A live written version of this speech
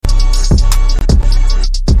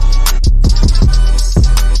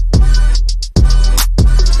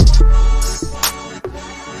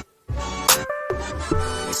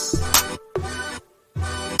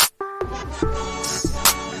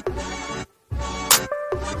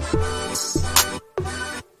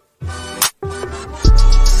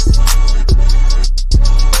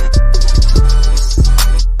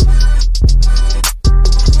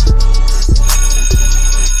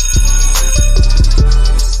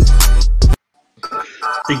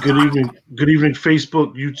Hey, good evening,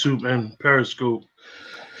 Facebook, YouTube, and Periscope.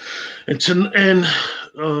 And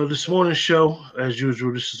this morning's show, as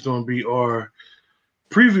usual, this is going to be our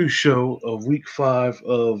preview show of Week 5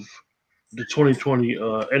 of the 2020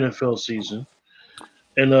 NFL season.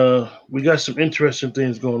 And we got some interesting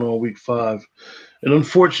things going on Week 5. And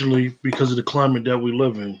unfortunately, because of the climate that we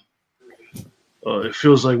live in, it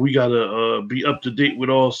feels like we got to be up to date with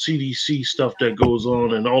all CDC stuff that goes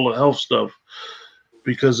on and all the health stuff.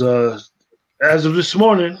 Because as of this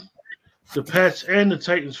morning, the Pats and the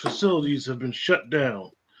Titans facilities have been shut down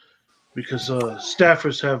because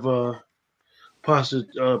staffers have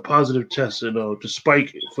positive tests. And the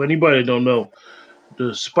spike, for anybody that don't know,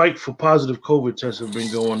 the spike for positive COVID tests have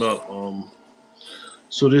been going up.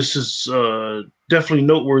 So this is definitely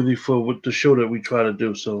noteworthy for what the show that we try to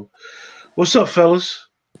do. So, what's up, fellas?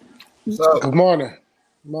 What's up? Good morning.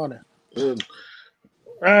 Good morning. Good.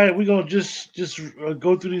 All right, we're gonna just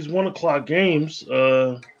go through these 1:00 games.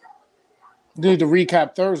 Need to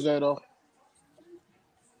recap Thursday though.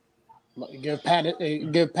 Give Pat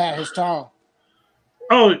his time.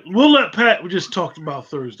 Oh, we'll let Pat. We just talked about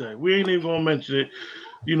Thursday. We ain't even gonna mention it.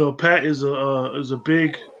 You know, Pat is a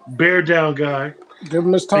big bear down guy. Give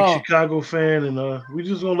him his Big time. Chicago fan, and we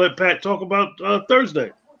just gonna let Pat talk about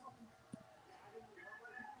Thursday.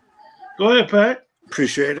 Go ahead, Pat.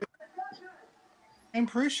 Appreciate it.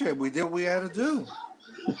 Appreciate it. We did what we had to do.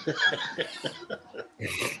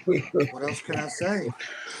 What else can I say?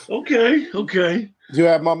 Okay. You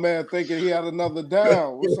had my man thinking he had another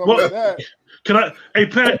down. What's up with that? Can I? Hey,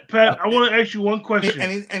 Pat. I want to ask you one question.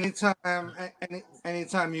 Anytime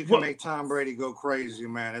you can make Tom Brady go crazy,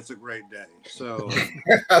 man, it's a great day. So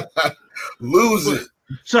lose it.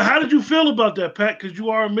 So how did you feel about that, Pat? Because you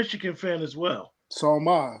are a Michigan fan as well. So am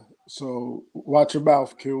I. So watch your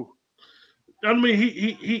mouth, Q. I mean,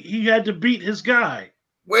 he had to beat his guy.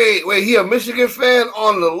 Wait, he a Michigan fan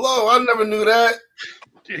on the low? I never knew that.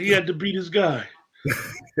 He had to beat his guy.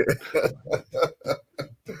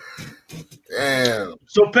 Damn.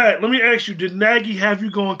 So, Pat, let me ask you, did Nagy have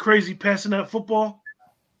you going crazy passing that football?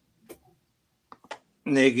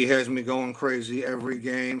 Nagy has me going crazy every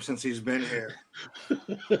game since he's been here.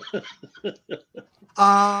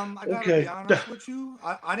 I gotta be honest with you.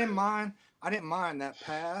 I didn't mind that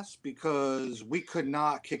pass because we could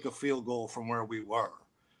not kick a field goal from where we were.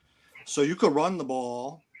 So you could run the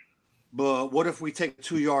ball, but what if we take a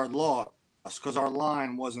 2-yard loss? Because our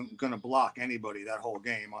line wasn't going to block anybody that whole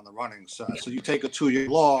game on the running side. So you take a 2-yard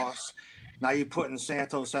loss. Now you're putting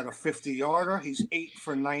Santos at a 50-yarder. He's 8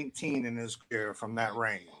 for 19 in his career from that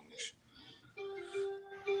range.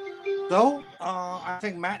 So I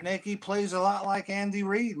think Matt Nagy plays a lot like Andy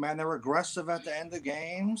Reid, man. They're aggressive at the end of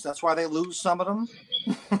games. That's why they lose some of them.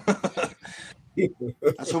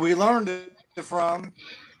 That's what we learned it from.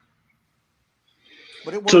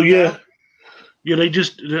 But it worked out. Yeah, they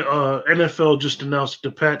just NFL just announced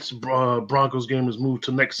the Pats Broncos game is moved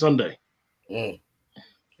to next Sunday. And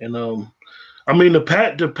I mean the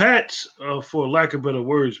Pats, for lack of better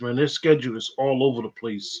words, man, their schedule is all over the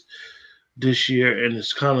place this year, and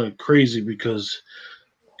it's kind of crazy because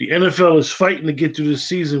the NFL is fighting to get through this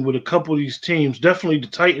season with a couple of these teams. Definitely the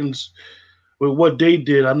Titans, with what they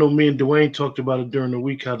did. I know me and Dwayne talked about it during the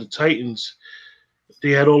week, how the Titans,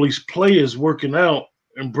 they had all these players working out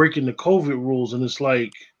and breaking the COVID rules, and it's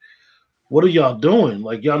like, what are y'all doing?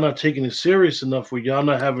 Like, y'all not taking it serious enough, where y'all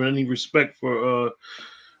not having any respect for, and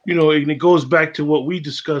it goes back to what we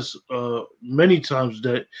discussed many times,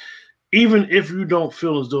 that even if you don't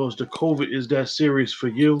feel as though the COVID is that serious for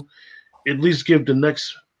you, at least give the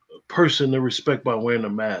next person the respect by wearing a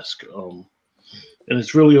mask. And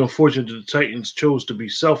it's really unfortunate that the Titans chose to be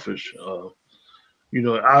selfish. I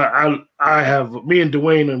have, me and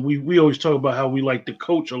Dwayne, and we always talk about how we like to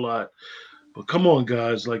coach a lot. But come on,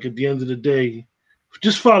 guys, like at the end of the day,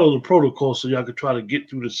 just follow the protocol so y'all can try to get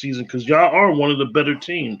through the season, because y'all are one of the better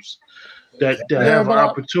teams that have an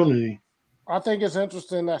opportunity. I think it's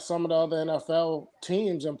interesting that some of the other NFL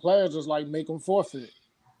teams and players just like make them forfeit.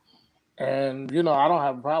 And, I don't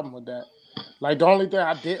have a problem with that. Like, the only thing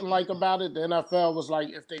I didn't like about it, the NFL was like,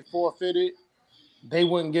 if they forfeited, they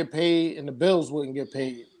wouldn't get paid and the Bills wouldn't get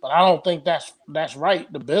paid. But I don't think that's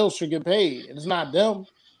right. The Bills should get paid. It's not them.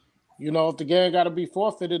 If the game got to be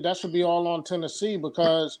forfeited, that should be all on Tennessee,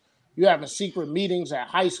 because you having secret meetings at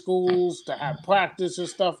high schools to have practice and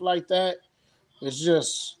stuff like that. It's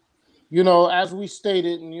just, as we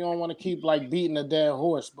stated, and you don't want to keep like beating a dead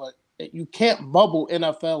horse, but you can't bubble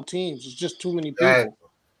NFL teams. It's just too many people.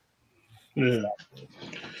 Yeah.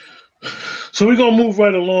 So we're gonna move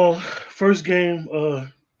right along. First game,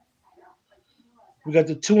 we got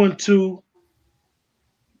the 2-2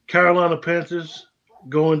 Carolina Panthers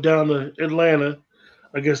going down to Atlanta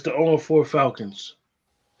against the 0-4 Falcons.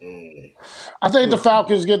 I think the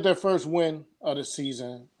Falcons get their first win of the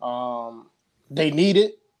season. They need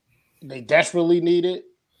it. They desperately need it.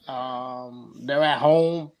 They're at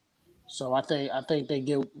home, so I think they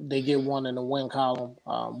get one in the win column.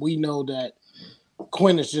 We know that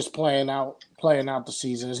Quinn is just playing out the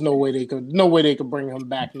season. There's no way they could bring him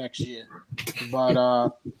back next year.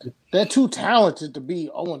 But they're too talented to be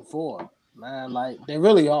 0-4, man. Like they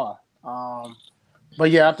really are.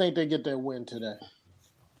 But yeah, I think they get their win today.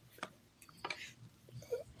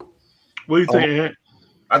 What do you think, Ant?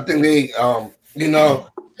 I think they,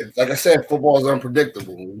 like I said, football is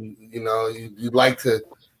unpredictable. You'd like to,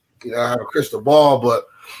 have a crystal ball, but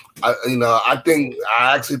I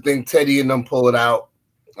actually think Teddy and them pull it out.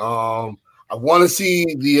 I want to see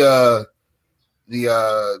the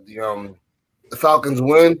Falcons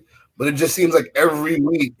win, but it just seems like every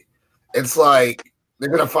week it's like they're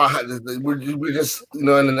gonna find. We're just in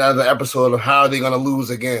another episode of how are they gonna lose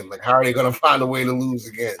again? Like how are they gonna find a way to lose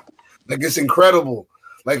again? Like it's incredible.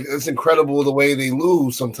 Like it's incredible the way they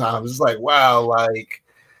lose sometimes. It's like wow,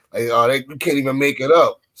 they can't even make it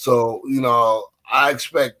up. So I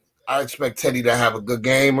expect Teddy to have a good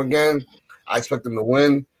game again. I expect them to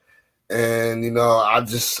win, and I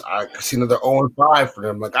see another 0-5 for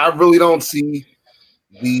them. Like I really don't see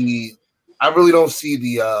the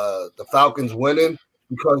Falcons winning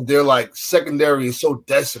because their like secondary is so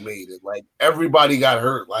decimated. Like everybody got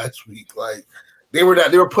hurt last week. Like they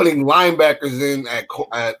were putting linebackers in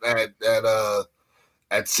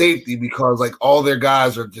at safety because like all their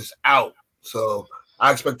guys are just out. So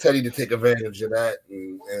I expect Teddy to take advantage of that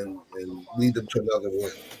and lead them to another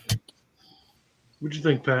win. What do you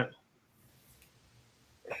think, Pat?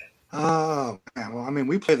 Well, I mean,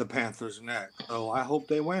 we play the Panthers next, so I hope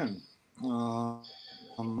they win.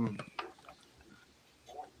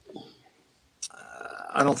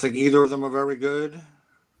 I don't think either of them are very good.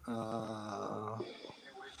 I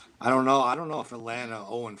don't know. I don't know if Atlanta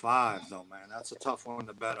 0-5 though, man. That's a tough one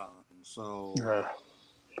to bet on. So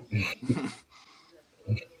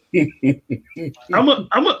I'm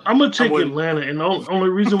gonna take Atlanta, and the only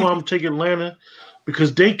reason why I'm taking Atlanta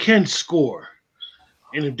because they can score,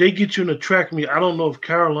 and if they get you in a track meet, I don't know if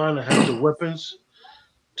Carolina has the weapons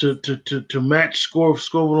to match score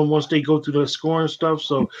with them once they go through that scoring stuff.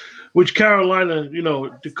 So, which Carolina,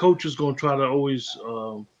 the coach is going to try to always,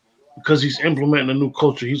 because he's implementing a new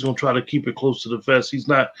culture, he's going to try to keep it close to the vest.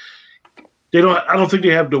 I don't think they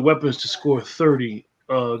have the weapons to score 30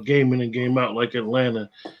 game in and game out like Atlanta.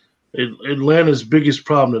 Atlanta's biggest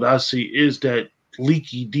problem that I see is that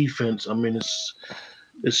leaky defense. I mean,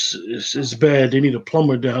 it's bad. They need a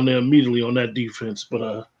plumber down there immediately on that defense,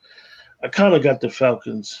 but I kind of got the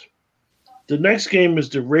Falcons. The next game is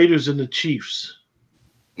the Raiders and the Chiefs.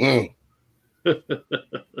 That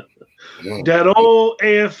old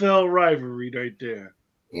AFL rivalry right there.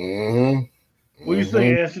 What do you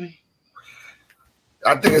think, Anthony?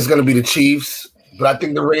 I think it's going to be the Chiefs, but I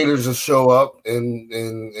think the Raiders will show up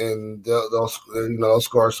and they'll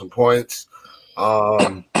score some points.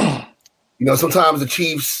 Sometimes the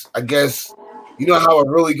Chiefs, I guess. You know how a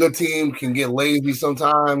really good team can get lazy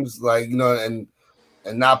sometimes, and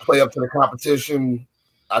not play up to the competition.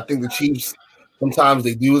 I think the Chiefs sometimes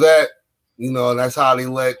they do that, and that's how they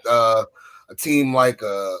let a team like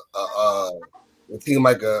LA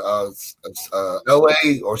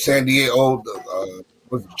or San Diego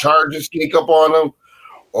with the Chargers sneak up on them,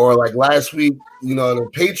 or like last week, the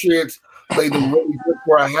Patriots played them really good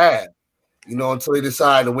for a half, until they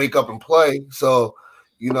decide to wake up and play. So.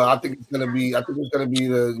 I think it's gonna be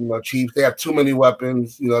the Chiefs. They have too many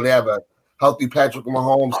weapons. They have a healthy Patrick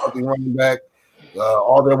Mahomes, healthy running back.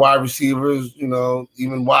 All their wide receivers,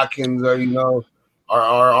 even Watkins are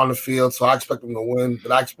on the field. So I expect them to win.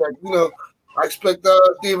 But I expect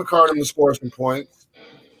David Carter to score some points.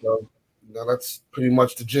 So that's pretty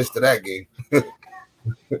much the gist of that game.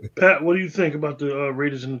 Pat, what do you think about the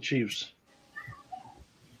Raiders and the Chiefs?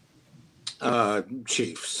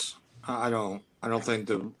 Chiefs. I don't think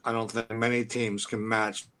many teams can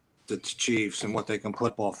match the Chiefs and what they can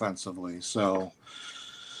put offensively. So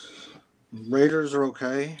Raiders are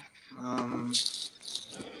okay,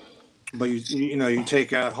 but you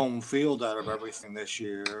take out home field out of everything this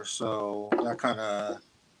year, so that kind of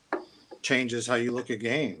changes how you look at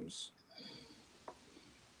games.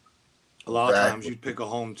 A lot of times you pick a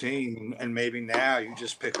home team, and maybe now you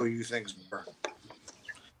just pick who you think's better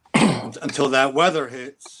until that weather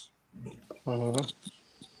hits. Dwayne,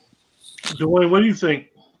 what do you think?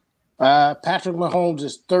 Patrick Mahomes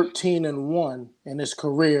is 13-1 in his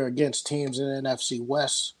career against teams in the NFC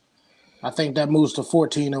West. I think that moves to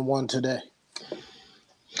 14-1 today.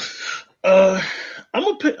 I'm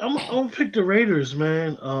gonna pick the Raiders,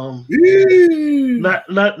 man.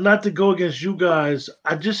 Not to go against you guys.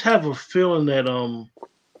 I just have a feeling that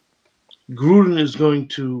Gruden is going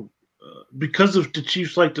to, because of the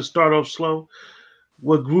Chiefs like to start off slow.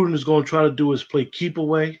 What Gruden is going to try to do is play keep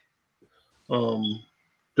away,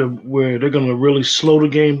 where they're going to really slow the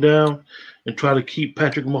game down and try to keep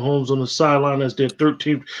Patrick Mahomes on the sideline as their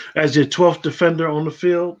 12th defender on the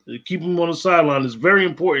field. Keep him on the sideline is very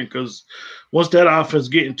important because once that offense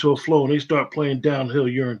get into a flow and they start playing downhill,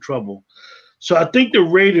 you're in trouble. So I think the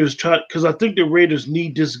Raiders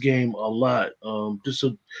need this game a lot.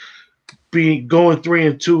 Going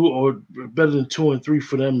 3-2 or better than 2-3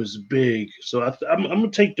 for them is big. So I'm gonna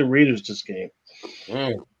take the Raiders this game.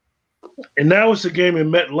 And now it's a game in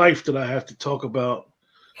MetLife that I have to talk about,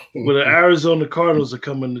 where the Arizona Cardinals are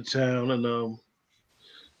coming to town. And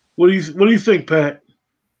what do you think, Pat?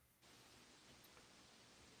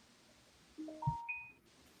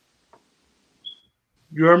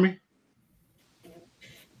 You heard me,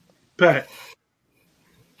 Pat?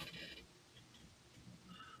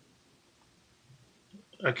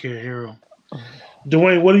 I can't hear him.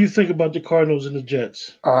 Dwayne, what do you think about the Cardinals and the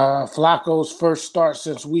Jets? Flacco's first start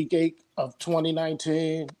since week 8 of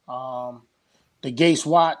 2019. The Gase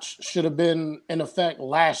watch should have been in effect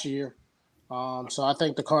last year. So I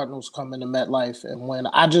think the Cardinals come into MetLife and win.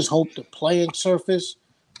 I just hope the playing surface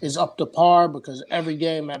is up to par because every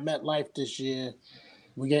game at MetLife this year,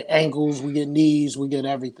 we get ankles, we get knees, we get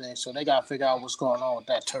everything. So they got to figure out what's going on with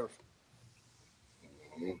that turf.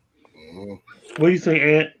 What do you think,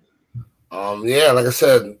 Ant? Yeah, like I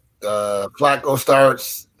said, Flacco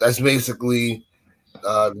starts. That's basically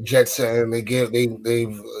the Jets saying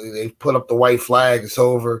they've put up the white flag. It's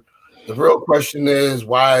over. The real question is,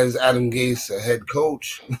 why is Adam Gase a head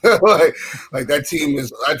coach? like that team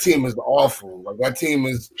is awful. Like that team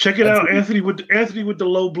is. Check it out, Anthony with the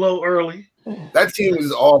low blow early. That team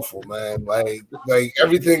is awful, man. Like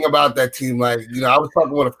everything about that team. Like, I was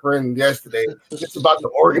talking with a friend yesterday just about the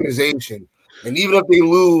organization. And even if they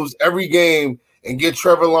lose every game and get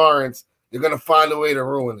Trevor Lawrence, they're gonna find a way to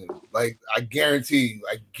ruin it. Like, I guarantee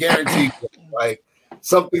you, like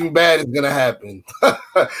something bad is gonna happen.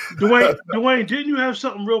 Dwayne, didn't you have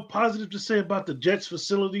something real positive to say about the Jets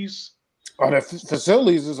facilities? Oh, their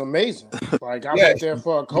facilities is amazing. Like I went there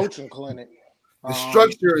for a coaching clinic. The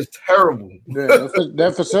structure is terrible. Yeah,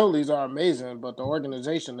 their facilities are amazing, but the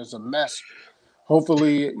organization is a mess.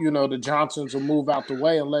 Hopefully, the Johnsons will move out the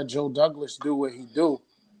way and let Joe Douglas do what he do.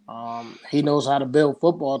 He knows how to build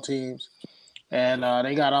football teams, and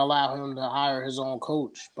they got to allow him to hire his own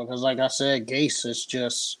coach because, like I said, Gase is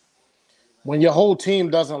just – when your whole team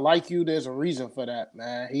doesn't like you, there's a reason for that,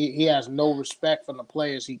 man. He has no respect for the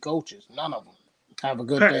players he coaches. None of them have a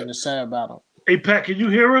good thing to say about him. Hey, Pat, can you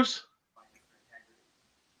hear us?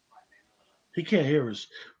 He can't hear us.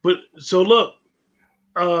 But so look,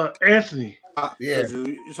 Anthony. Yeah.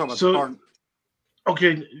 You're talking about the Cardinals.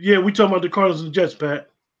 Okay, yeah, we talking about the Cardinals and the Jets, Pat.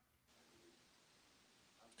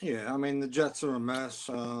 Yeah, I mean the Jets are a mess.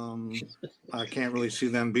 I can't really see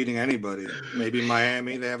them beating anybody. Maybe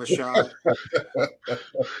Miami, they have a shot.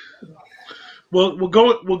 Well,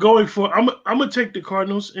 we're going for. I'm gonna take the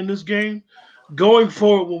Cardinals in this game. Going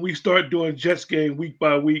forward, when we start doing Jets game week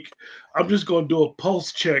by week, I'm just gonna do a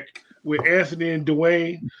pulse check with Anthony and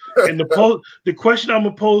Dwayne. And the question I'm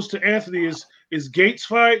gonna pose to Anthony is Gates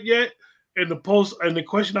fired yet? And the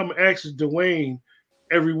question I'm gonna ask is Dwayne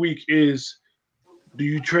every week is, do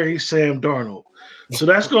you trade Sam Darnold? So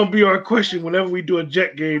that's gonna be our question whenever we do a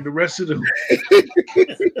Jet game. The rest of the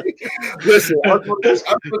listen, I'm gonna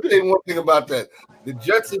say one thing about that. The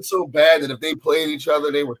Jets are so bad that if they played each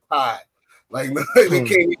other, they were tied. Like they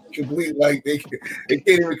can't even complete. Like they can't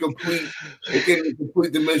even complete. They can't even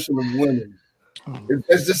complete the mission of winning.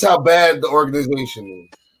 It's just how bad the organization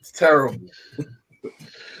is. It's terrible.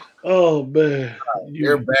 Oh man,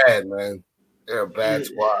 they're bad, man. They're a bad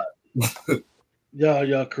squad.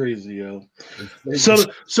 Y'all crazy, yo. So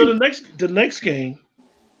the next game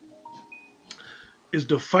is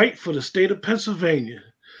the fight for the state of Pennsylvania,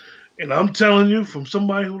 and I'm telling you, from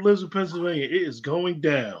somebody who lives in Pennsylvania, it is going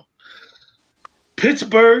down.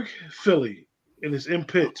 Pittsburgh, Philly, and it's in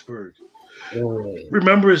Pittsburgh.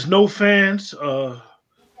 Remember, it's no fans.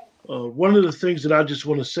 One of the things that I just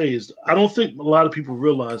want to say is I don't think a lot of people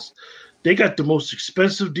realize they got the most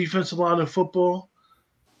expensive defensive line in football,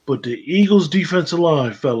 but the Eagles' defensive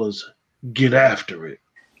line, fellas, get after it.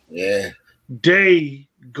 Yeah. They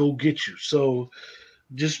go get you. So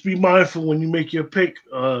just be mindful when you make your pick.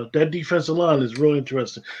 That defensive line is real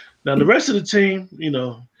interesting. Now, the rest of the team,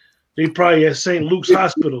 They probably at St. Luke's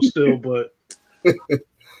Hospital still, but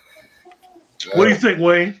what do you think,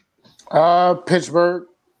 Wayne? Pittsburgh.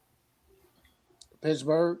 That's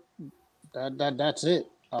it.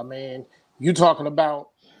 I mean, you talking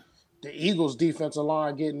about the Eagles' defensive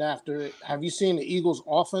line getting after it. Have you seen the Eagles'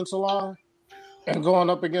 offensive line and going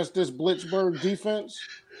up against this Blitzburg defense?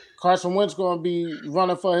 Carson Wentz going to be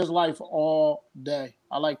running for his life all day.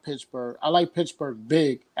 I like Pittsburgh. I like Pittsburgh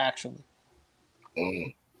big, actually.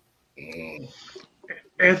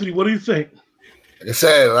 Anthony, what do you think? Like I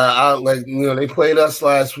said, they played us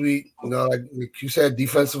last week. Like you said,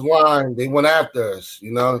 defensive line, they went after us.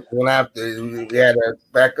 We had a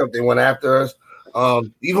backup. They went after us.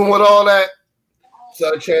 Even with all that, still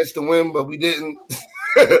had a chance to win, but we didn't.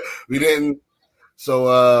 We didn't. So,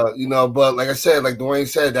 but like I said, like Dwayne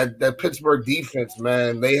said, that Pittsburgh defense,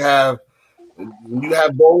 man, you have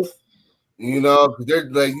both, because they're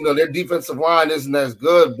like, their defensive line isn't as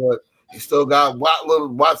good, but you still got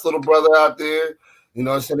Watt's little brother out there.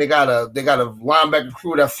 So they got a linebacker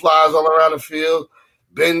crew that flies all around the field.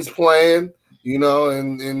 Ben's playing,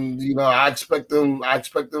 and I expect them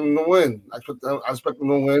to win. I expect them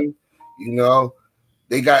to win.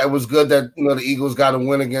 It was good that the Eagles got a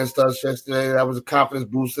win against us yesterday. That was a confidence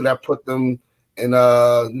booster that put them in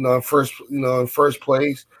first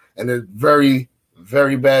place in a very,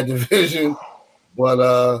 very bad division.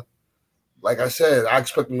 But like I said, I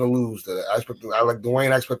expect them to lose today. I like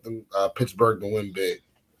Dwayne. I expect them Pittsburgh to win big.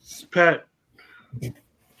 Pat,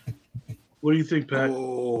 what do you think, Pat?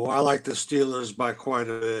 Oh, I like the Steelers by quite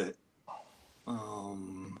a bit.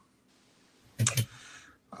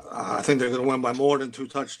 I think they're going to win by more than 2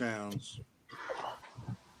 touchdowns.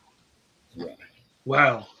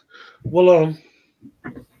 Wow. Well,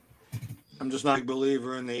 I'm just not a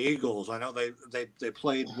believer in the Eagles. I know they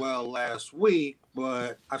played well last week,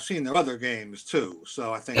 but I've seen their other games too.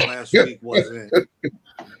 So I think last week wasn't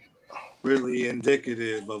really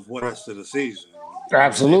indicative of what rest of the season.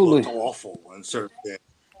 Absolutely. They looked awful in certain games.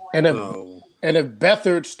 And if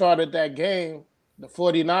Beathard started that game, the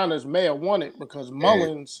 49ers may have won it because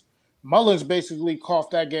Mullins basically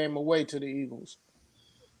coughed that game away to the Eagles.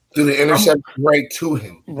 Threw the interception right to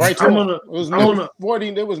him. Right to him. There was no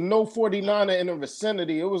 49er in the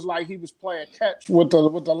vicinity. It was like he was playing catch with the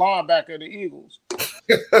linebacker of the Eagles.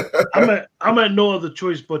 I'm at no other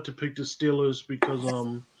choice but to pick the Steelers because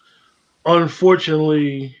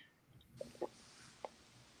unfortunately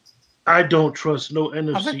I don't trust no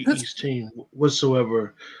NFC East team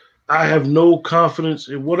whatsoever. I have no confidence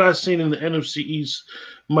in what I've seen in the NFC East.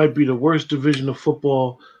 Might be the worst division of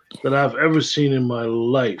football that I've ever seen in my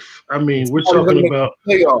life. I mean, we're talking about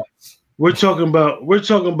that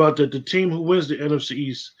the team who wins the NFC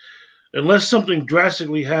East, unless something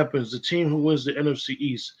drastically happens, the team who wins the NFC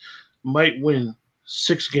East might win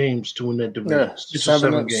 6 games to win that division. Yeah, 6 or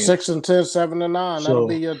 7 games. 6 and 10, 7 and 9. So that'll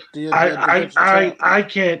be your I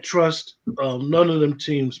can't trust none of them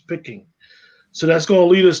teams picking. So that's going to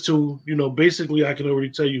lead us to, basically I can already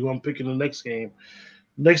tell you who I'm picking the next game.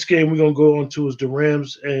 Next game we're going to go on to is the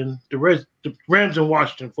Rams and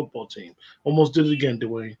Washington football team. Almost did it again,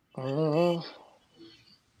 Dwayne.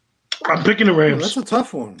 I'm picking the Rams. That's a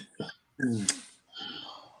tough one.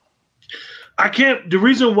 The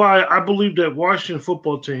reason why I believe that Washington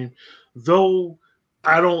football team, though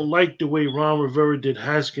I don't like the way Ron Rivera did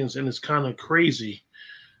Haskins and it's kind of crazy,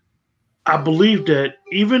 I believe that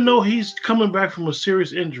even though he's coming back from a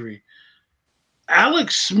serious injury,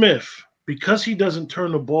 Alex Smith, because he doesn't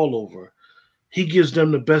turn the ball over, he gives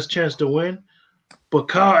them the best chance to win. But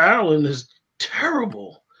Kyle Allen is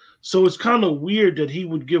terrible. So it's kind of weird that he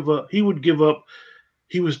would give up. He was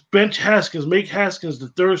bench Haskins, make Haskins the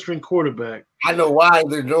third string quarterback. I know why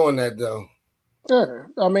they're doing that though. Yeah,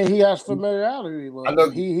 I mean he has familiarity with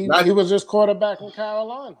him. He was just quarterback in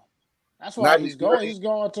Carolina. That's why he's going. He's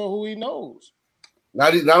going to who he knows.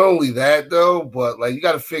 Not only that though, but like you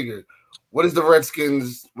got to figure, what is the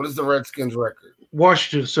Redskins' record?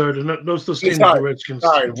 Washington, sir. No such thing as the Redskins.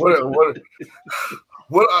 Sorry,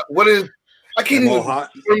 what is? I can't even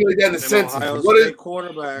formulate that in a sentence. What is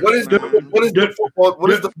the football?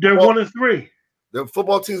 They're 1-3. The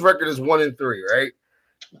football team's record is 1-3, right?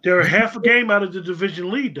 They're half a game out of the division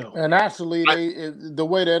lead, though. And actually, the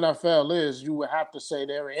way the NFL is, you would have to say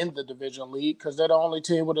they're in the division lead because they're the only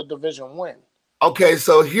team with a division win. Okay,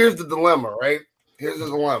 so here's the dilemma, right? Here's the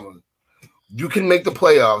dilemma. You can make the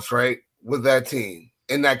playoffs, right, with that team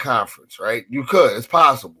in that conference, right? You could. It's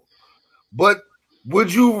possible. But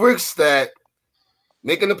would you risk that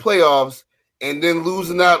making the playoffs and then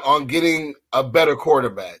losing out on getting a better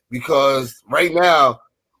quarterback? Because right now,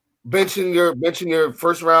 benching your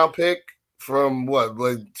first round pick from what,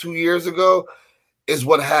 like 2 years ago, is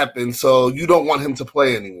what happened. So you don't want him to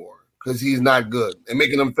play anymore because he's not good and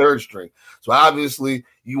making him third string. So obviously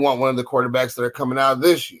you want one of the quarterbacks that are coming out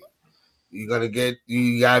this year.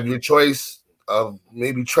 You have your choice of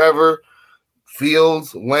maybe Trevor,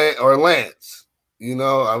 Fields, or Lance. You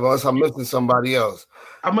know, unless I'm missing somebody else.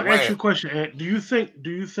 I'm gonna ask you a question, Ant. Do you think?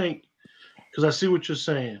 Because I see what you're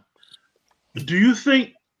saying. Do you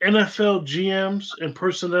think NFL GMs and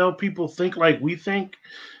personnel people think like we think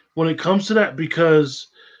when it comes to that? Because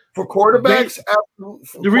for quarterbacks,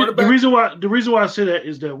 the reason why I say that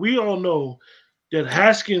is that we all know that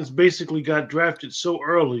Haskins basically got drafted so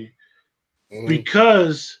early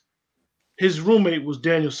because his roommate was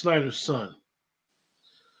Daniel Snyder's son.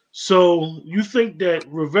 So you think that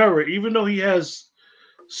Rivera, even though he has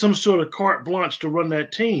some sort of carte blanche to run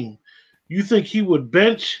that team, you think he would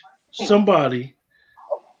bench somebody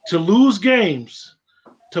to lose games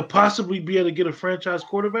to possibly be able to get a franchise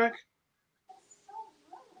quarterback?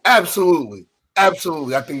 Absolutely.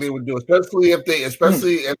 Absolutely. I think they would do, especially if they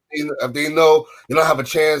know you don't have a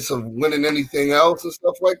chance of winning anything else and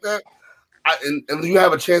stuff like that. And you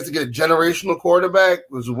have a chance to get a generational quarterback,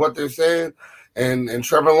 which is what they're saying, and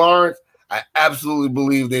Trevor Lawrence, I absolutely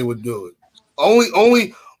believe they would do it.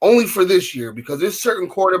 Only for this year, because there's certain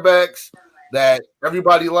quarterbacks that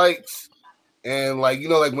everybody likes. And like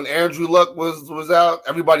when Andrew Luck was out,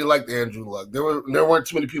 everybody liked Andrew Luck. There weren't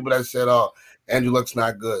too many people that said, "Oh, Andrew Luck's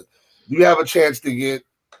not good." You have a chance to get,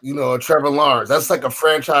 a Trevor Lawrence. That's like a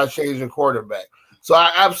franchise-changing quarterback. So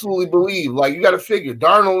I absolutely believe, you got to figure,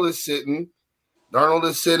 Darnold is sitting. Now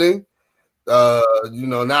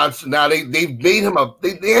they've made him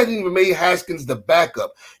they hadn't even made Haskins the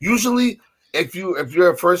backup. Usually, if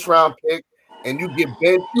you're a first-round pick and you get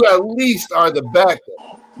benched, you at least are the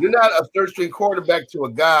backup. You're not a third-string quarterback to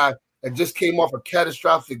a guy that just came off a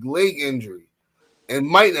catastrophic leg injury,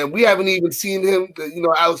 and we haven't even seen him,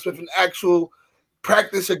 Alex Smith, in actual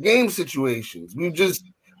practice or game situations. I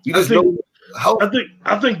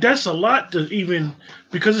think that's a lot to even,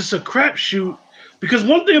 because it's a crapshoot. Because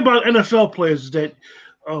one thing about NFL players is that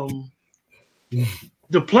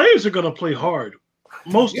the players are going to play hard.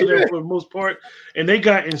 Most of them, for the most part, and they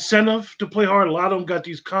got incentive to play hard. A lot of them got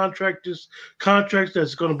these contracts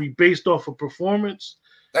that's going to be based off of performance.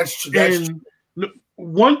 That's true.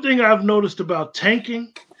 One thing I've noticed about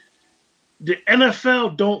tanking, the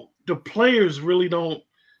NFL the players really don't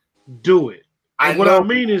do it. And what I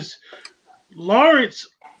mean is, Lawrence,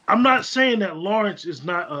 I'm not saying that Lawrence is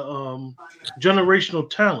not a generational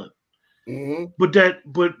talent, but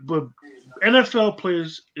NFL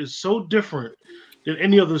players is so different than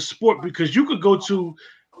any other sport, because you could go to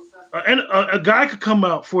a guy could come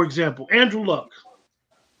out, for example, Andrew Luck,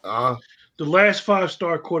 the last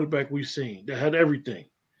 5-star quarterback we've seen that had everything.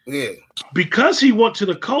 Yeah. Because he went to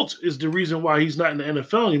the Colts is the reason why he's not in the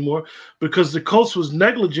NFL anymore, because the Colts was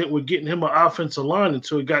negligent with getting him an offensive line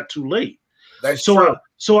until it got too late. That's true.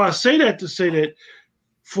 So I say that to say that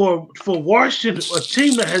for Washington, a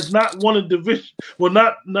team that has not won a division,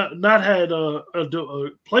 not had a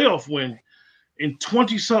playoff win in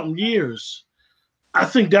 20-something years, I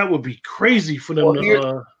think that would be crazy for them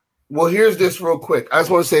Well, here's this real quick. I just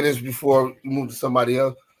want to say this before you move to somebody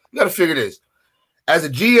else. You got to figure this. As a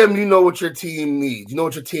GM, you know what your team needs. You know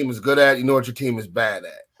what your team is good at. You know what your team is bad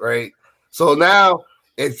at, right? So now,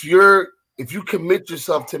 if you commit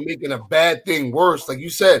yourself to making a bad thing worse, like you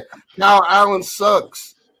said, Kyle Allen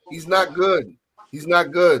sucks. He's not good. If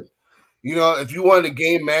you wanted a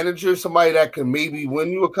game manager, somebody that can maybe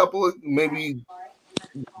win you a couple of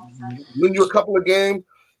games,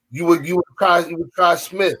 you would try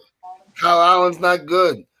Smith. Kyle Allen's not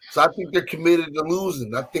good. So I think they're committed to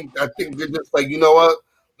losing. I think they're just like, you know what?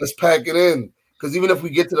 Let's pack it in. Because even if we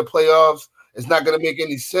get to the playoffs, it's not going to make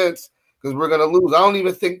any sense because we're going to lose. I don't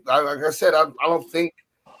even think, like I said, I don't think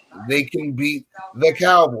they can beat the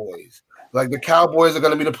Cowboys. Like the Cowboys are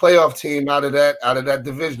going to be the playoff team out of that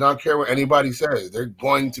division. I don't care what anybody says. They're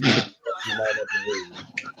going to be the team out of that division.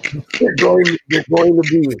 They're going to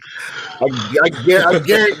be it. I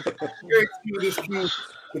guarantee you this team.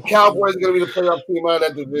 The Cowboys are going to be the playoff team out of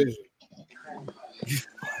that division.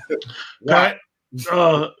 Pat,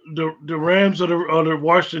 the Rams are the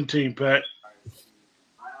Washington team, Pat.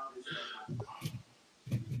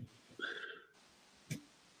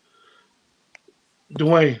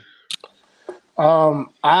 Dwayne.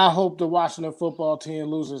 I hope the Washington football team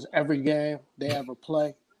loses every game they ever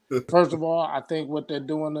play. First of all, I think what they're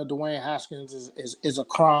doing to Dwayne Haskins is a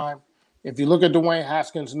crime. If you look at Dwayne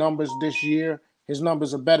Haskins' numbers this year, his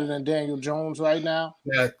numbers are better than Daniel Jones right now.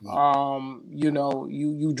 Exactly.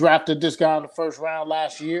 You drafted this guy in the first round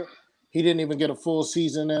last year. He didn't even get a full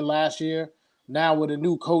season in last year. Now with a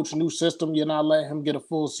new coach, new system, you're not letting him get a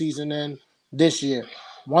full season in this year.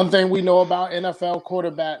 One thing we know about NFL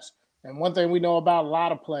quarterbacks, and one thing we know about a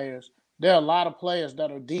lot of players, there are a lot of players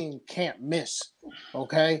that are deemed can't miss,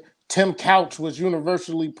 okay? Tim Couch was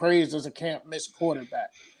universally praised as a can't miss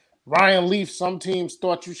quarterback. Ryan Leaf, some teams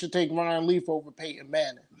thought you should take Ryan Leaf over Peyton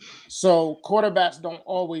Manning. So quarterbacks don't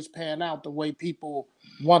always pan out the way people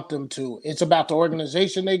want them to. It's about the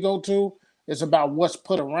organization they go to. It's about what's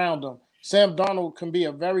put around them. Sam Darnold can be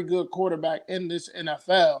a very good quarterback in this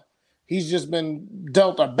NFL. He's just been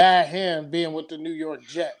dealt a bad hand being with the New York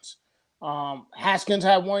Jets. Haskins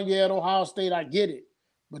had 1 year at Ohio State. I get it.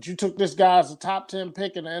 But you took this guy as a top 10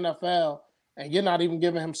 pick in the NFL, and you're not even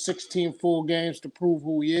giving him 16 full games to prove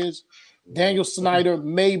who he is. Daniel Snyder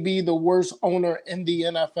may be the worst owner in the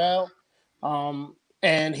NFL,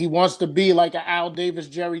 and he wants to be like an Al Davis,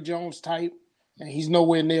 Jerry Jones type, and he's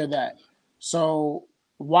nowhere near that. So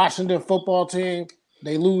Washington football team,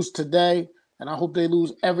 they lose today, and I hope they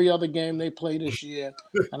lose every other game they play this year.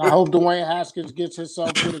 And I hope Dwayne Haskins gets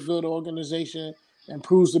himself with a good organization and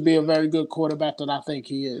proves to be a very good quarterback that I think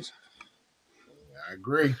he is. I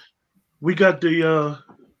agree. We got the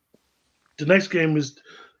next game is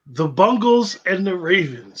the Bungles and the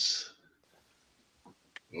Ravens.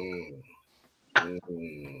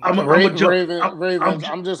 Ravens.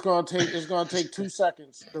 I'm just gonna take. It's gonna take 2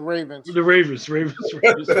 seconds. The Ravens. The Ravens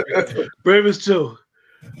too.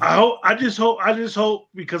 I just hope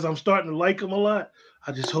because I'm starting to like them a lot.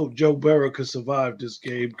 I just hope Joe Burrow could survive this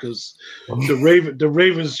game because the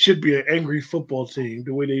Ravens should be an angry football team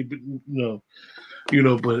the way they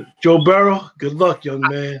But Joe Burrow, good luck, young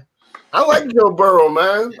man. I like Joe Burrow,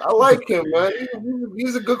 man. I like him, man.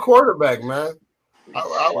 He's a good quarterback, man.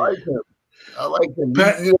 I like him.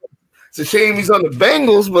 Pat, it's a shame he's on the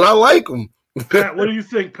Bengals, but I like him. Pat, what do you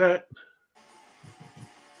think, Pat?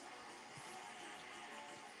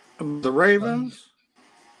 The Ravens.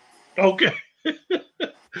 Okay.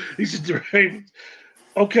 He said the Ravens.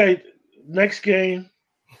 Okay, next game.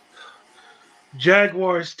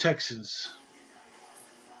 Jaguars, Texans.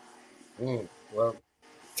 Well,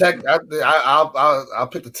 I'll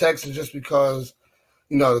pick the Texans just because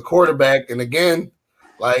the quarterback, and again,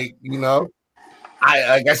 I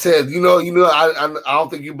said, I don't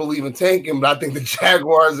think you believe in tanking, but I think the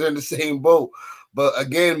Jaguars are in the same boat. But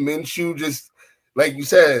again, Minshew, just like you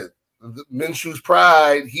said, Minshew's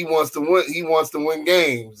pride, he wants to win. He wants to win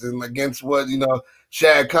games, and against what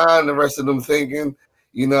Shad Khan, the rest of them thinking.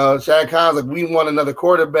 Shad Khan's like, we want another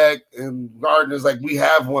quarterback, and Gardner's like, we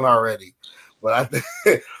have one already. But I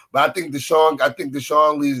think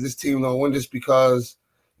Deshaun leads this team to win just because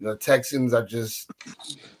Texans are just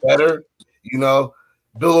better.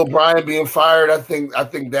 Bill O'Brien being fired, I think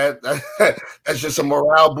that that's just a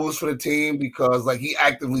morale boost for the team because he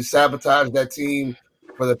actively sabotaged that team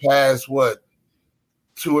for the past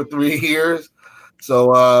 2 or 3 years.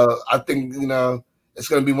 So I think it's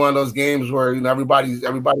going to be one of those games where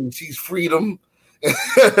everybody sees freedom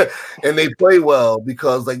and they play well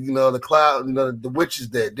because the cloud, the witch is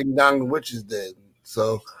dead, ding dong, the witch is dead.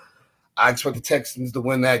 So I expect the Texans to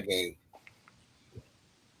win that game.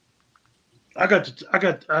 I got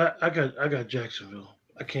Jacksonville.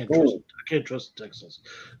 I can't trust the Texans.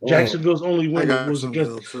 Jacksonville's only win was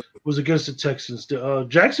against the Texans.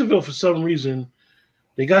 Jacksonville, for some reason,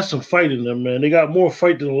 they got some fight in them, man. They got more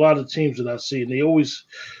fight than a lot of teams that I see, and they always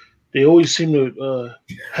seem to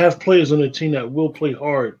have players on their team that will play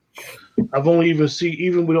hard. I've only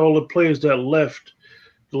even with all the players that left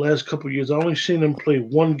the last couple of years, I only seen them play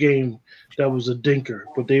one game that was a dinker,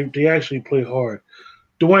 but they actually play hard.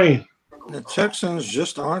 Dwayne. The Texans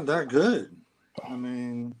just aren't that good. I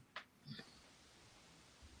mean,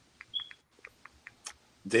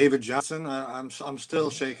 David Johnson, I'm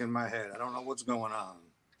still shaking my head. I don't know what's going on.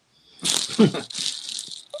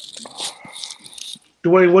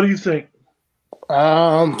 Dwayne, what do you think?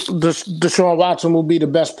 Deshaun Watson will be the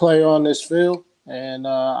best player on this field, and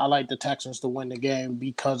I like the Texans to win the game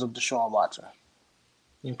because of Deshaun Watson.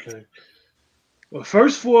 Okay. Well,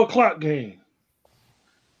 first 4:00 game.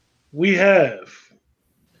 We have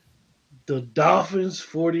the Dolphins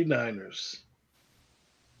 49ers.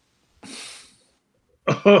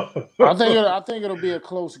 I think it'll be a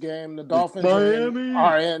close game. The Dolphins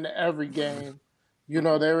are in every game.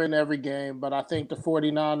 They're in every game, but I think the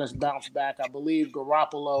 49ers bounce back. I believe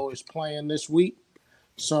Garoppolo is playing this week.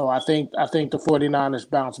 So I think the 49ers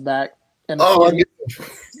bounce back. And the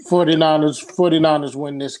 49ers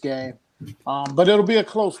win this game. But it'll be a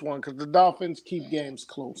close one because the Dolphins keep games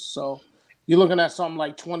close. So you're looking at something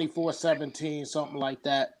like 24-17, something like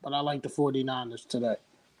that. But I like the 49ers today.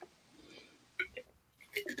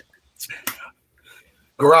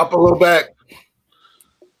 Garoppolo back.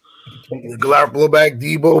 Garoppolo back.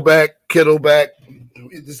 Debo back. Kittle back.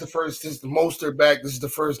 This is the Mostert back. This is the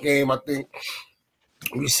first game I think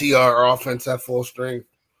we see our offense at full strength.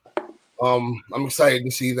 I'm excited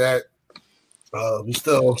to see that. We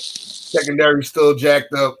still secondary still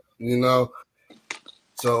jacked up, you know.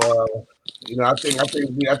 So I think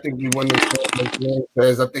we win this game.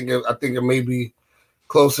 I think it may be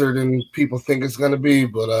closer than people think it's gonna be,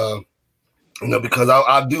 but because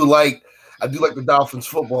I do like the Dolphins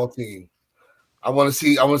football team. I want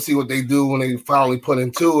to see what they do when they finally put in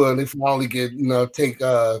Tua and they finally get take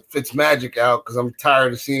Fitzmagic out, because I'm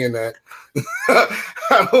tired of seeing that.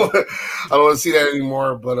 I don't want to see that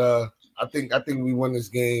anymore. But I think we win this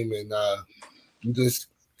game and we just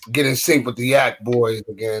get in sync with the Yak boys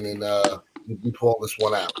again and we pull this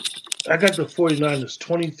one out. I got the 49ers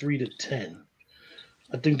 23-10.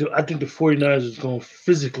 I think the 49ers is going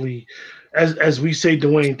physically, as we say,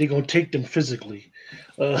 Dwayne, they're going to take them physically.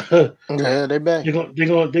 Yeah, they back. They're going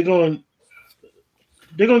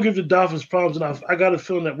to give the Dolphins problems, and I got a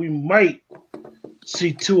feeling that we might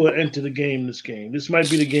see Tua enter the game this game. This might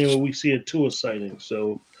be the game where we see a Tua sighting.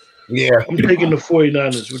 So yeah, I'm taking the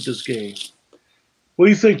 49ers with this game. What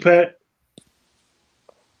do you think, Pat?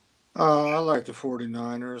 I like the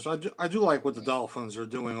 49ers. I do like what the Dolphins are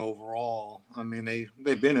doing overall. I mean,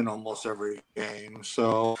 they've been in almost every game.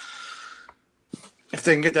 So if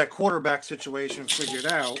they can get that quarterback situation figured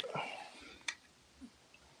out,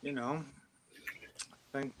 I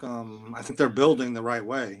think they're building the right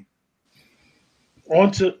way. On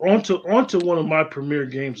to one of my premier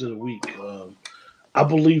games of the week. I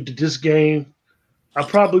believe that this game, I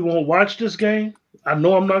probably won't watch this game. I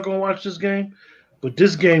know I'm not going to watch this game, but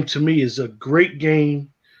this game to me is a great game.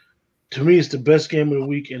 To me, it's the best game of the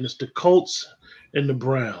week, and it's the Colts and the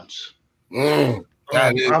Browns. I'm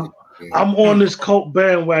on this Colt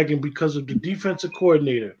bandwagon because of the defensive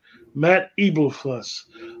coordinator, Matt Eberflus.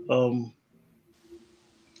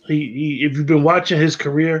 He if you've been watching his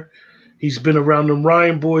career, he's been around the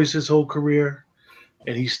Ryan boys his whole career,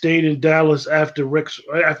 and he stayed in Dallas after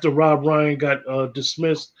Rob Ryan got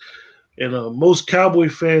dismissed. And most Cowboy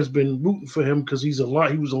fans been rooting for him because he was a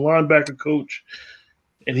linebacker coach,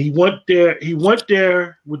 and he went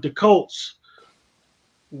there with the Colts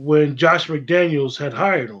when Josh McDaniels had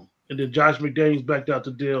hired him, and then Josh McDaniels backed out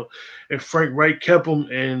the deal, and Frank Reich kept him.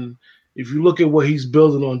 And if you look at what he's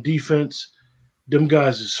building on defense, them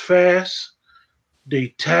guys is fast, they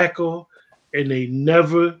tackle, and they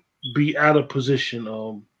never be out of position.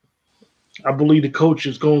 I believe the coach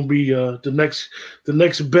is going to be the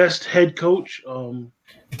next best head coach. I'm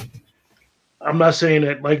not saying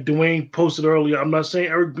that, like Dwayne posted earlier, I'm not saying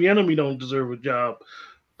Eric Bieniemy don't deserve a job,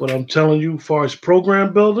 but I'm telling you, as far as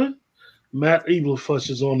program building, Matt Eberflus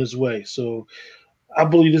is on his way. So I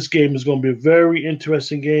believe this game is going to be a very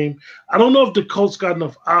interesting game. I don't know if the Colts got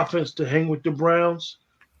enough offense to hang with the Browns,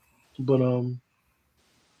 but I'm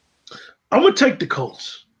going to take the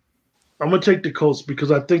Colts. I'm going to take the Colts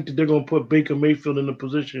because I think that they're going to put Baker Mayfield in a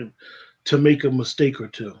position to make a mistake or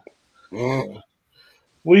two.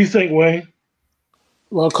 What do you think, Wayne?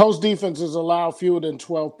 Well, Colts defenses allow fewer than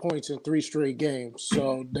 12 points in 3 straight games,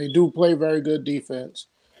 so they do play very good defense.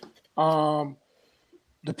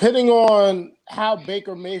 Depending on how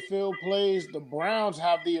Baker Mayfield plays, the Browns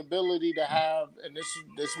have the ability to have, and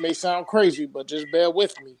this may sound crazy, but just bear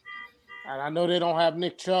with me. And I know they don't have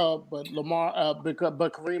Nick Chubb, but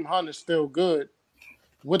Kareem Hunt is still good.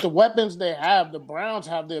 With the weapons they have, the Browns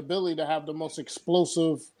have the ability to have the most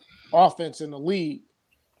explosive offense in the league.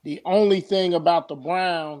 The only thing about the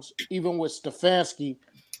Browns, even with Stefanski,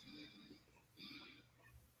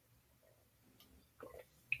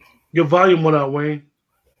 your volume went out, Wayne.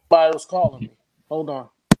 Somebody was calling me. Hold on.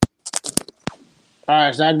 All right,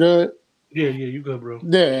 is that good? Yeah, you good, bro.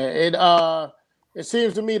 Yeah, it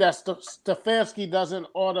seems to me that Stefanski doesn't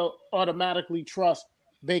automatically trust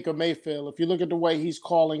Baker Mayfield. If you look at the way he's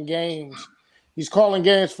calling games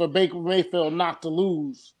for Baker Mayfield not to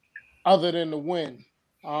lose, other than to win.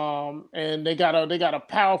 And they got a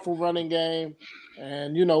powerful running game,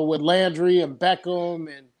 and with Landry and Beckham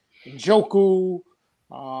and Njoku,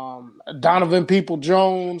 Donovan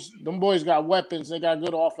People-Jones, them boys got weapons. They got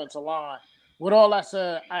good offensive line. With all that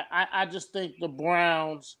said, I just think the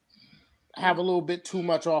Browns have a little bit too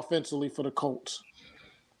much offensively for the Colts.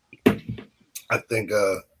 I think,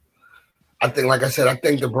 like I said, I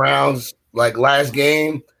think the Browns, like last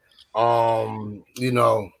game, Odell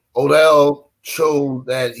showed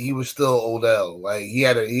that he was still Odell. Like he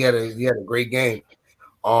had a great game.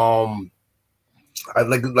 Like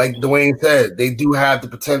Dwayne said, they do have the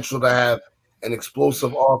potential to have an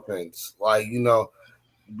explosive offense. Like,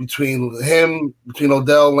 between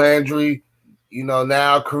Odell, Landry,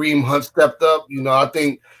 now Kareem Hunt stepped up. I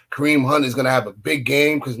think Kareem Hunt is going to have a big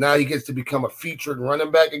game because now he gets to become a featured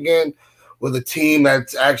running back again with a team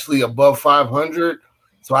that's actually above 500.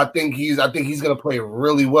 So I think he's going to play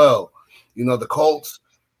really well. The Colts,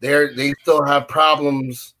 they still have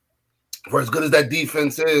problems. For as good as that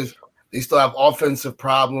defense is, they still have offensive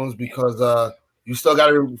problems because you still got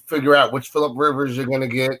to figure out which Phillip Rivers you're going to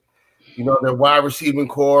get. Their wide receiving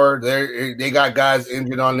core, they got guys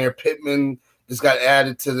injured on there. Pittman just got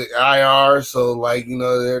added to the IR, so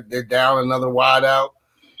they're down another wide out,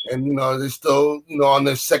 and they're still on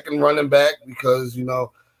their second running back because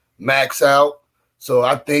Max out. So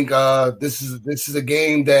I think this is a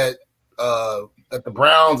game that the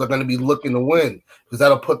Browns are going to be looking to win because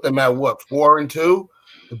that'll put them at what 4-2,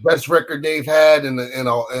 the best record they've had in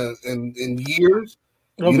years.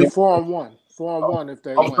 It'll be 4-1. 4-1 if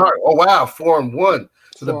they win. Sorry. Oh wow, 4-1.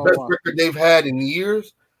 So the best record they've had in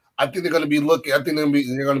years. I think they're going to be looking. I think they're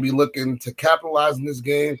going to be looking to capitalize in this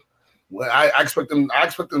game. I expect them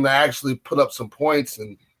to actually put up some points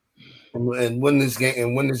and win this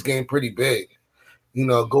game pretty big.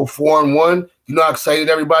 Go 4-1. You know how excited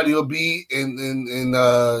everybody will be in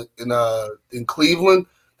Cleveland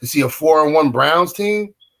to see a 4-1 Browns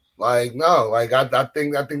team. I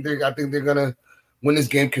think they're gonna win this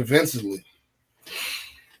game convincingly.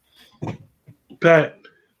 Pat.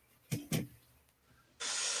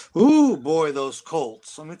 Ooh, boy, those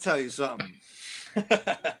Colts. Let me tell you something.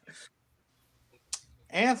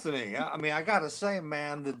 Anthony, I got to say,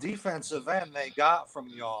 man, the defensive end they got from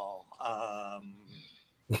y'all.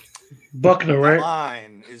 Buckner, right?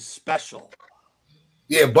 Line is special.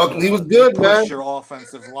 Yeah, Buckner, he was good, man.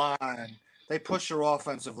 They push your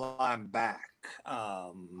offensive line back.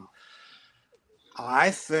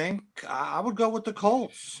 I think I would go with the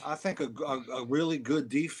Colts. I think a really good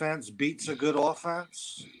defense beats a good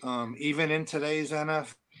offense, even in today's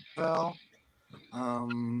NFL.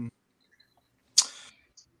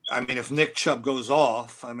 If Nick Chubb goes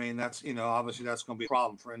off, that's, obviously that's going to be a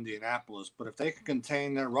problem for Indianapolis. But if they can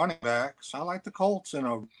contain their running backs, I like the Colts in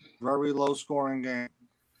a very low-scoring game.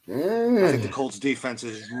 I think the Colts defense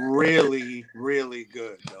is really, really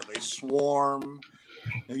good, though. They swarm.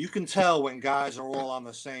 You can tell when guys are all on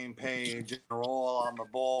the same page and are all on the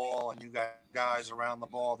ball and you got guys around the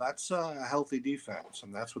ball. That's a healthy defense,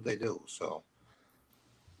 and that's what they do. So,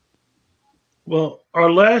 well,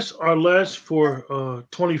 our last for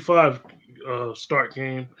 25 start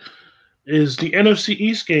game is the NFC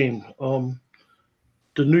East game.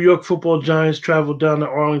 The New York Football Giants traveled down to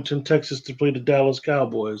Arlington, Texas, to play the Dallas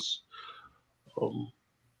Cowboys.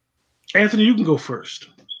 Anthony, you can go first.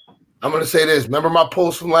 I'm going to say this. Remember my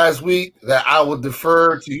post from last week that I will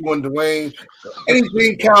defer to you and Dwayne.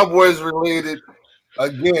 Anything Cowboys related,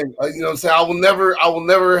 again, what I'm saying? I will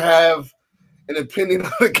never have an opinion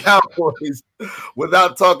on the Cowboys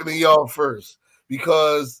without talking to y'all first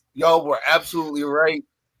because y'all were absolutely right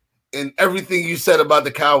in everything you said about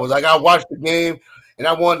the Cowboys. I watched the game and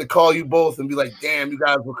I wanted to call you both and be like, damn, you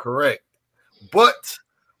guys were correct. But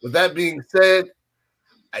with that being said,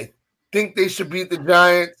 I think they should beat the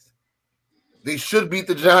Giants. They should beat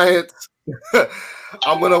the Giants.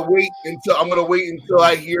 I'm gonna wait until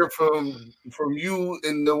I hear from you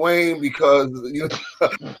and Dwayne because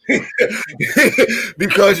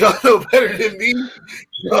y'all know better than me.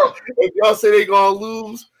 If y'all say they're gonna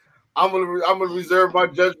lose, I'm gonna reserve my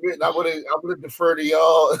judgment and I'm gonna defer to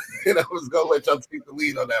y'all and I was gonna let y'all take the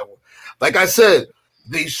lead on that one. Like I said,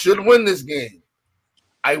 they should win this game.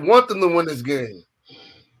 I want them to win this game,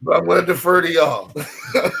 but I'm gonna defer to y'all.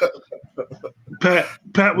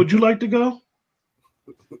 Pat, would you like to go?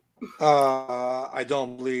 I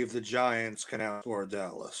don't believe the Giants can outscore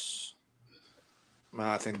Dallas.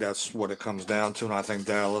 I think that's what it comes down to, and I think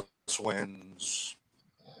Dallas wins,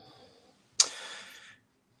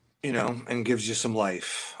 and gives you some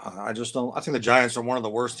life. I just don't. I think the Giants are one of the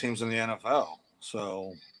worst teams in the NFL.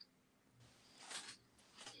 So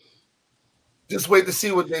just wait to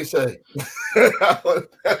see what they say. I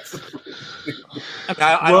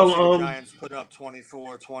don't see the Giants put up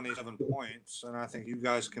 24, 27 points, and I think you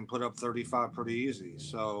guys can put up 35 pretty easy.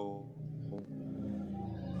 So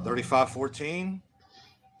 35-14.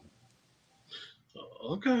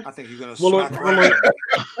 Okay. I think you're going to smack around.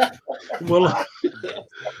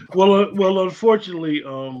 Well, unfortunately,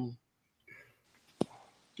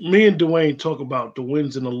 me and Dwayne talk about the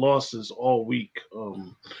wins and the losses all week.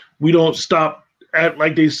 We don't stop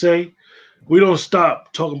like they say. We don't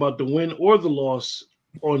stop talking about the win or the loss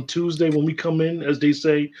on Tuesday when we come in, as they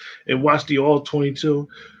say, and watch the all 22.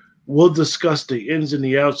 We'll discuss the ins and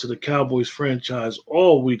the outs of the Cowboys franchise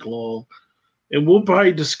all week long. And we'll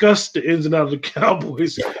probably discuss the ins and outs of the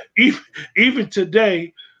Cowboys even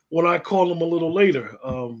today when I call them a little later.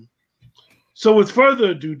 So with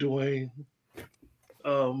further ado, Dwayne,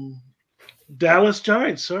 Dallas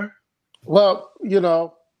Giants, sir. Well,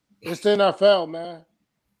 it's the NFL, man.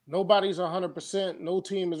 Nobody's 100%. No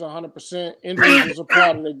team is 100%. Injuries is a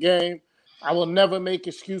part of the game. I will never make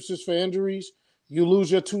excuses for injuries. You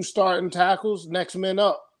lose your 2 starting tackles, next man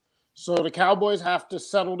up. So the Cowboys have to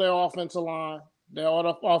settle their offensive line. Their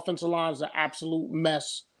offensive line is an absolute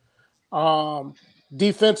mess.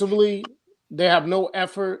 Defensively, they have no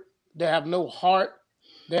effort. They have no heart.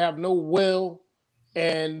 They have no will.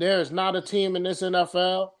 And there's not a team in this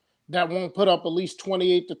NFL that won't put up at least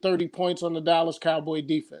 28 to 30 points on the Dallas Cowboy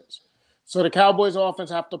defense. So the Cowboys offense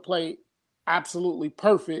have to play absolutely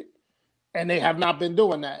perfect, and they have not been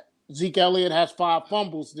doing that. Zeke Elliott has 5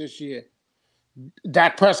 fumbles this year.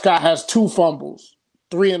 Dak Prescott has 2 fumbles,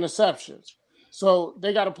 3 interceptions. So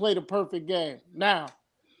they got to play the perfect game. Now,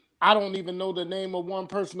 I don't even know the name of one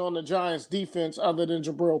person on the Giants defense other than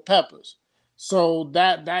Jabril Peppers. So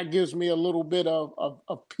that gives me a little bit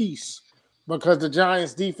of peace because the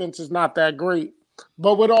Giants defense is not that great.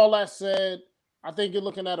 But with all that said, I think you're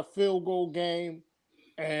looking at a field goal game.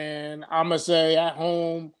 And I'm going to say at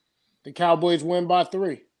home, the Cowboys win by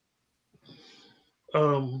 3.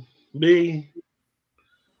 I've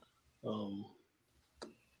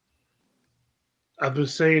been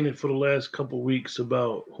saying it for the last couple of weeks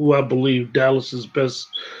about who I believe Dallas's best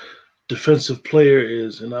defensive player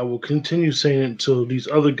is, and I will continue saying it until these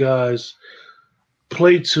other guys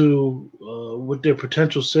play to what their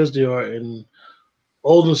potential says they are. And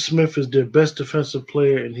Aldon Smith is their best defensive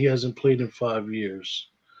player, and he hasn't played in 5 years.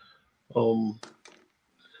 I'm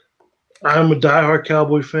a diehard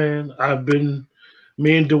Cowboy fan.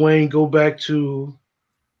 Me and Dwayne go back to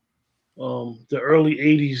the early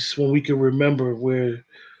 80s when we can remember where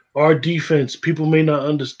our defense, people may not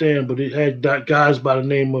understand, but it had guys by the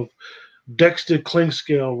name of Dexter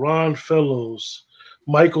Clinkscale, Ron Fellows,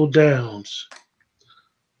 Michael Downs.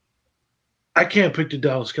 I can't pick the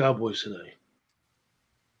Dallas Cowboys today.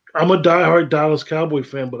 I'm a diehard Dallas Cowboy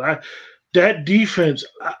fan, but that defense,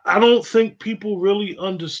 I don't think people really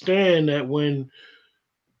understand that when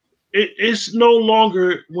it's no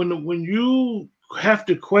longer when you have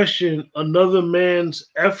to question another man's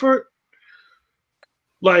effort,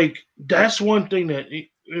 like that's one thing that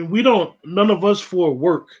none of us 4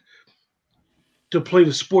 work to play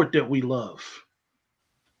the sport that we love.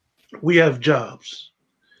 We have jobs.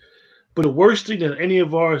 But the worst thing that any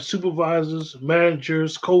of our supervisors,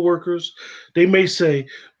 managers, co-workers, they may say,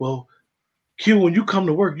 well, Q, when you come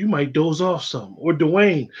to work, you might doze off some. Or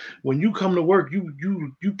Dwayne, when you come to work,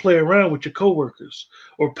 you play around with your coworkers.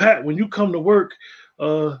 Or Pat, when you come to work,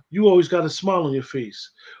 you always got a smile on your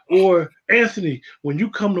face. Or Anthony, when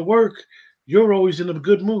you come to work, you're always in a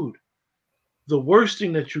good mood. The worst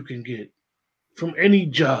thing that you can get from any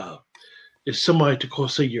job is somebody to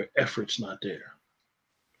say your effort's not there.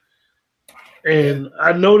 And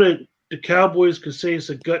I know that the Cowboys can say it's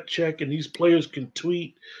a gut check and these players can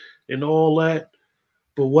tweet and all that.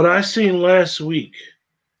 But what I seen last week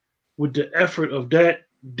with the effort of that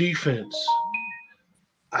defense,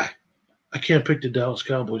 I can't pick the Dallas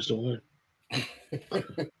Cowboys to win.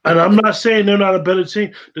 And I'm not saying they're not a better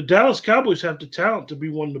team. The Dallas Cowboys have the talent to be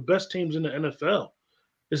one of the best teams in the NFL.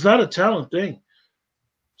 It's not a talent thing.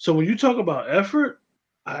 So when you talk about effort,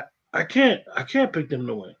 I can't pick them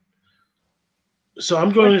to win. So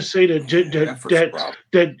I'm going to say that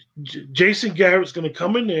Jason Garrett's going to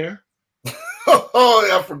come in there. Oh,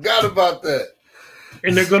 I forgot about that.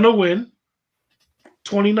 And they're going to win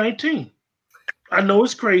 2019. I know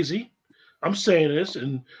it's crazy. I'm saying this,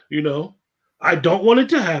 and, I don't want it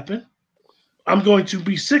to happen. I'm going to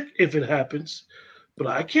be sick if it happens, but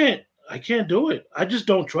I can't do it. I just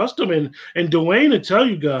don't trust them. And Dwayne will tell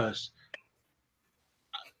you guys,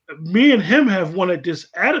 me and him have won at this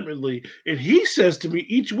adamantly, and he says to me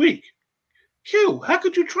each week, Q, how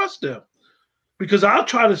could you trust them? Because I'll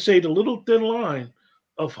try to say the little thin line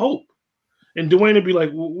of hope. And Dwayne will be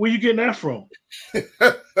like, where you getting that from?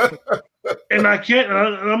 And I can't,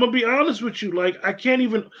 and I'm going to be honest with you, like, I can't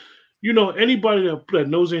even, anybody that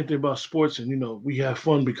knows anything about sports, and, we have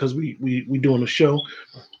fun because we doing a show.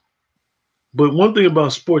 But one thing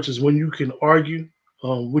about sports is when you can argue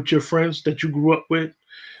with your friends that you grew up with,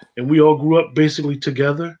 and we all grew up basically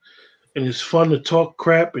together, and it's fun to talk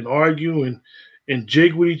crap and argue and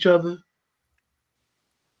jig with each other.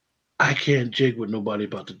 I can't jig with nobody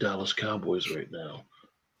about the Dallas Cowboys right now.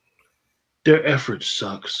 Their effort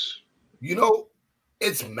sucks.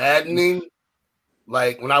 it's maddening.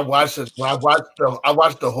 Like when I watched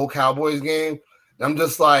the whole Cowboys game, I'm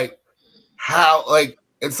just like, how? Like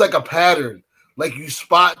it's like a pattern. Like you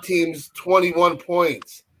spot teams 21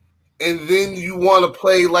 points, and then you want to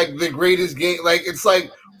play like the greatest game. Like it's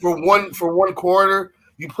like for one quarter,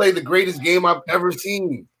 you play the greatest game I've ever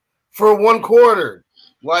seen for one quarter.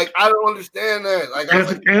 Like I don't understand that. Like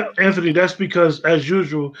Anthony, that's because as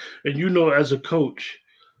usual, and as a coach,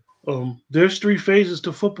 there's 3 phases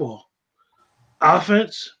to football: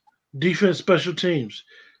 offense, defense, special teams.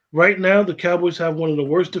 Right now, the Cowboys have one of the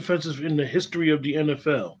worst defenses in the history of the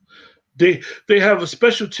NFL. They have a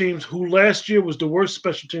special teams who last year was the worst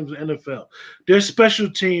special teams in the NFL. Their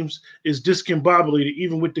special teams is discombobulated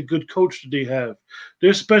even with the good coach that they have.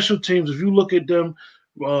 Their special teams, if you look at them,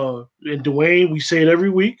 and Dwayne, we say it every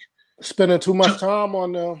week. Spending too much time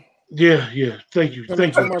on them. Yeah. Thank you. Too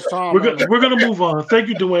much time we're gonna move on. Thank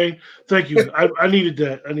you, Dwayne. Thank you. I needed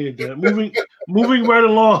that. Moving right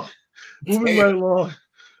along.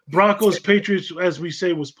 Broncos Patriots, as we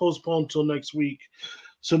say, was postponed till next week.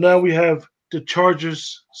 So now we have the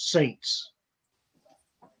Chargers Saints.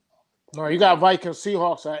 No, you got Vikings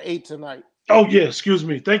Seahawks at 8 tonight. Oh yeah, excuse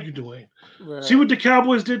me. Thank you, Dwayne. Yeah. See what the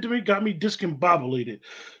Cowboys did to me? Got me discombobulated.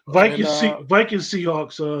 Vikings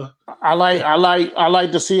Seahawks. I like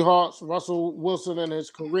the Seahawks. Russell Wilson in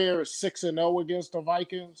his career is 6-0 against the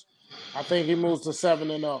Vikings. I think he moves to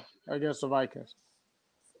 7-0 against the Vikings.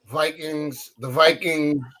 The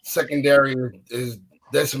Viking secondary is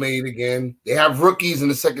decimated again. They have rookies in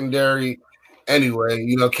the secondary anyway.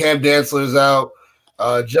 Cam Dantzler's out.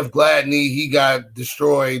 Jeff Gladney, he got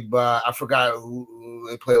destroyed by, I forgot who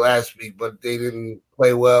they played last week, but they didn't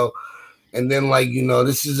play well. And then,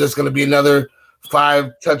 this is just going to be another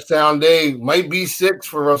 5-touchdown day. Might be 6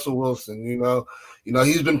 for Russell Wilson.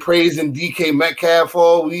 He's been praising DK Metcalf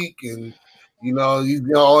all week, and he's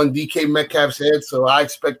all in DK Metcalf's head. So I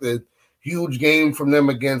expect a huge game from them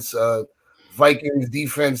against Vikings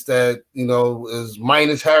defense that is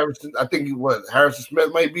minus Harrison. I think Harrison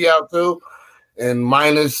Smith might be out too. And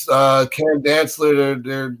minus Cam Dantzler,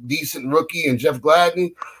 their decent rookie, and Jeff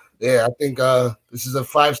Gladney. Yeah, I think this is a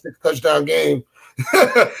 5-6 touchdown game.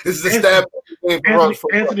 This is a stab game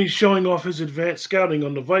for Anthony's showing off his advanced scouting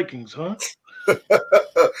on the Vikings, huh?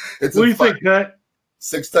 What do you think, Pat?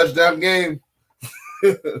 6 touchdown game.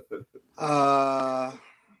 I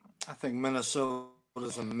think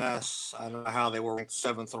Minnesota's a mess. I don't know how they were ranked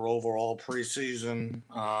 7th or overall preseason.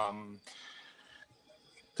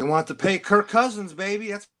 They want to pay Kirk Cousins, baby.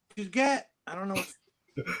 That's what you get. I don't know what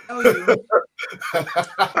to tell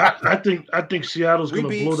you. I think Seattle's going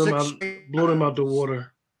to blow them out the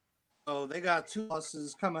water. Oh, they got 2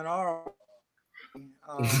 losses coming our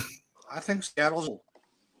way. I think Seattle's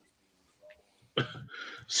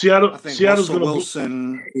Seattle's going to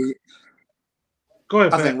Wilson. Go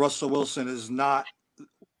ahead. I think Russell Wilson is not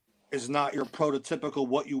your prototypical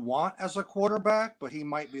what you want as a quarterback, but he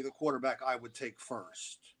might be the quarterback I would take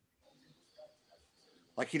first.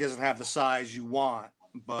 Like, he doesn't have the size you want,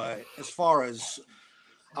 but as far as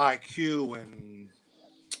IQ and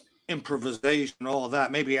improvisation and all of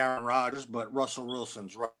that, maybe Aaron Rodgers, but Russell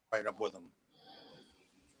Wilson's right up with him.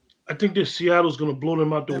 I think that Seattle's going to blow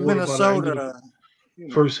them out the water Minnesota, by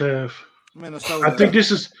the first half. Minnesota. I think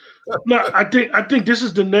this is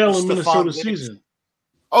the nail in Minnesota season.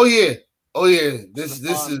 Oh yeah. This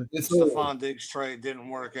is Stephon Diggs trade didn't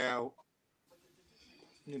work out.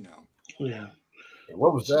 Yeah.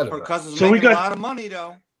 What was that about? Cousins making a lot of money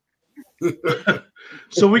though.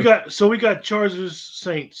 So we got Chargers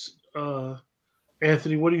Saints.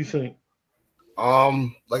 Anthony, what do you think?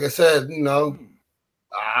 Like I said,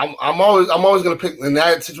 I'm always gonna pick in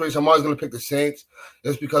that situation. I'm always gonna pick the Saints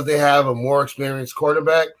just because they have a more experienced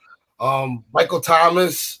quarterback. Michael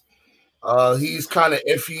Thomas. He's kind of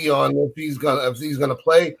iffy on if he's gonna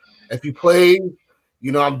play. If he plays,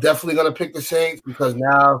 I'm definitely gonna pick the Saints because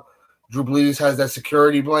now Drew Brees has that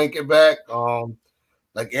security blanket back.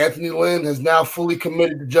 Like Anthony Lynn has now fully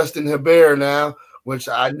committed to Justin Herbert now, which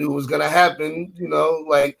I knew was gonna happen.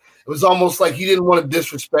 Like it was almost like he didn't want to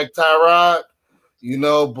disrespect Tyrod,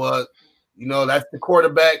 but that's the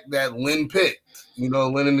quarterback that Lynn picked.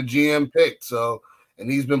 Lynn and the GM picked. So,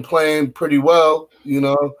 and he's been playing pretty well.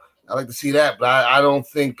 I like to see that, but I don't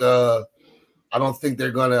think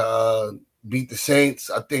they're gonna beat the Saints.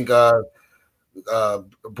 I think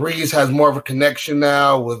Breeze has more of a connection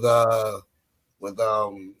now with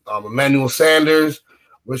Emmanuel Sanders,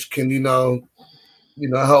 which can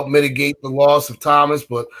help mitigate the loss of Thomas.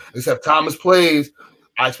 But except Thomas plays,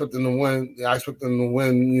 I expect them to win. I expect them to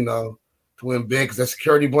win. To win big because that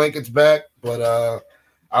security blanket's back. But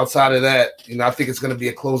outside of that, I think it's going to be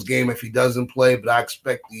a close game if he doesn't play, but I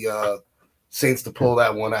expect the Saints to pull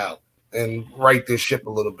that one out and right their ship a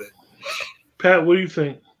little bit. Pat, what do you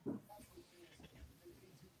think?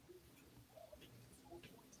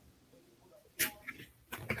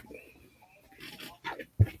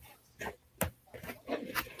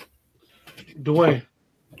 Dwayne.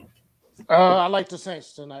 I like the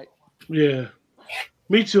Saints tonight. Yeah,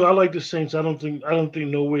 me too. I like the Saints. I don't think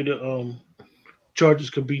no way the Chargers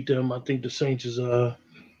could beat them. I think the Saints is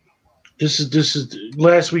this is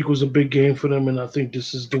last week was a big game for them, and I think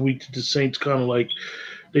this is the week that the Saints kind of like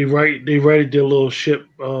they righted their little ship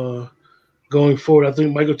going forward. I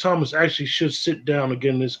think Michael Thomas actually should sit down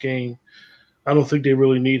again this game. I don't think they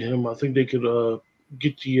really need him. I think they could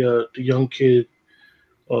get the young kid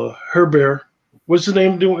Herbert. What's his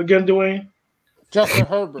name again, Dwayne? Justin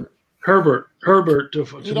Herbert. Herbert to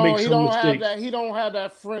make some mistakes. He don't have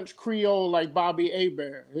that French Creole like Bobby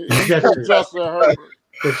Hebert. That's it. Justin Herbert.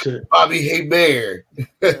 That's it. Bobby Hebert.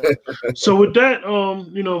 So with that,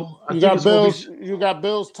 you got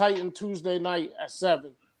Bills Titans Tuesday night at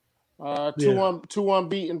 7. Two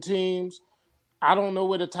unbeaten teams. I don't know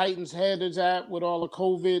where the Titans' head is at with all the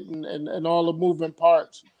COVID and all the moving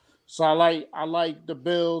parts. So I like the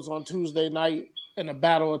Bills on Tuesday night in a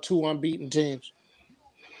battle of two unbeaten teams.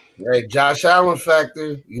 Hey, Josh Allen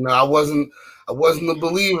factor. I wasn't a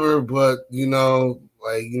believer, but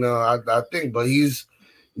I think, but he's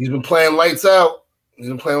been playing lights out. He's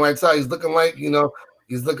looking like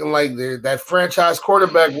that franchise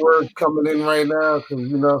quarterback word coming in right now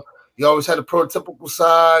because he always had a prototypical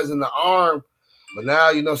size and the arm, but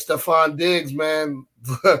now Stephon Diggs, man,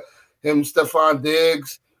 Stephon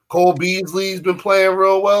Diggs, Cole Beasley's been playing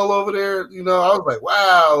real well over there. I was like,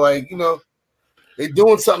 wow, they're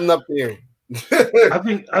doing something up there.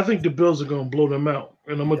 I think the Bills are going to blow them out,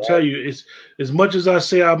 and I'm going to tell you, it's as much as I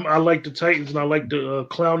say I like the Titans and I like the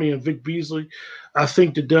Clowney and Vic Beasley. I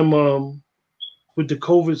think that them with the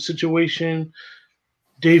COVID situation,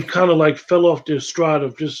 they've kind of like fell off their stride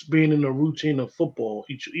of just being in a routine of football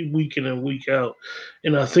each week in and week out.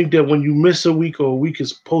 And I think that when you miss a week or a week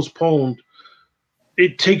is postponed,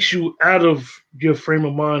 it takes you out of your frame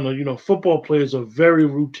of mind. Football players are very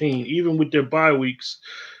routine, even with their bye weeks.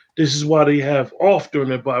 This is why they have off during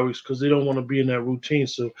their bye weeks because they don't want to be in that routine.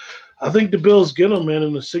 So I think the Bills get them, man,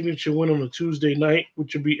 in the signature win on a Tuesday night,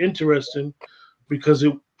 which would be interesting because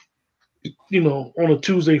on a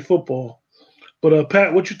Tuesday football. But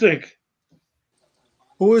Pat, what you think?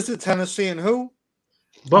 Who is it? Tennessee and who?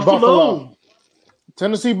 Buffalo.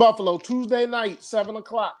 Tennessee Buffalo Tuesday night,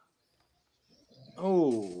 7:00.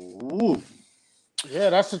 Oh,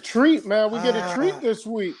 yeah, that's a treat, man. We get a treat this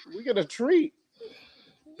week. We get a treat.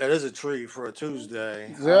 That is a treat for a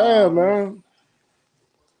Tuesday. Yeah, man.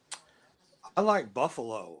 I like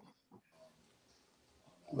Buffalo.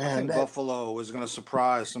 Man, I think Buffalo is going to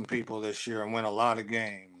surprise some people this year and win a lot of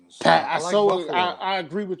games. Pat, I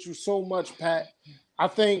agree with you so much, Pat. I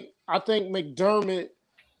think McDermott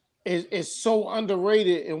is so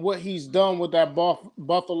underrated in what he's done with that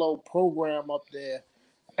Buffalo program up there.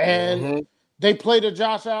 And they play to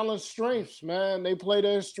Josh Allen's strengths, man. They play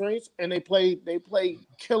their strengths and they play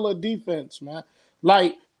killer defense, man.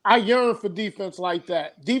 Like, I yearn for defense like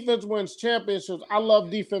that. Defense wins championships. I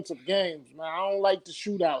love defensive games, man. I don't like the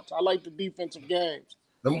shootouts. I like the defensive games.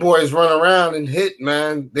 Them boys run around and hit,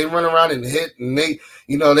 man. They run around and hit, and they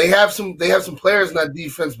have some players in that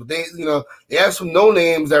defense, but they have some no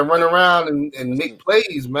names that run around and make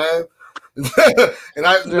plays, man. And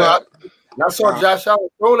I saw Josh Allen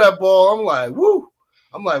throw that ball.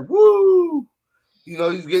 I'm like, woo.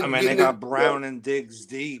 He's getting. They got Brown and Diggs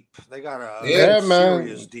deep. They got a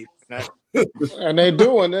serious deep. And they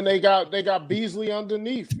do, and then they got Beasley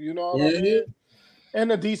underneath. You know what I mean? And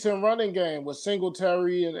a decent running game with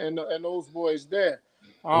Singletary and those boys there.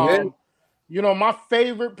 My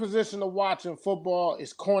favorite position to watch in football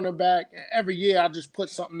is cornerback. Every year I just put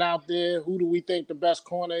something out there. Who do we think the best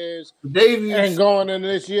corner is? Davies. And going into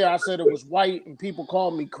this year, I said it was White, and people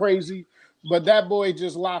called me crazy. But that boy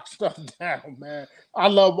just locks stuff down, man. I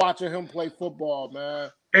love watching him play football, man.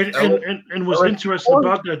 And what's interesting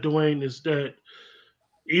about that, Dwayne, is that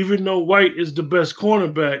even though White is the best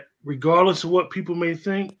cornerback, regardless of what people may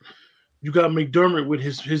think, you got McDermott with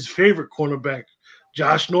his favorite cornerback.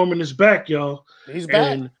 Josh Norman is back, y'all. He's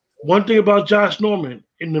back. And one thing about Josh Norman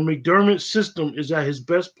in the McDermott system is that his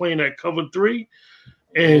best playing at cover 3.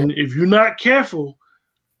 And if you're not careful,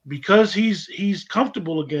 because he's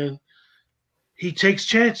comfortable again, he takes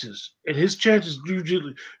chances, and his chances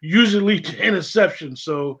usually lead to interception.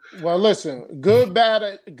 So, well, listen, good, bad,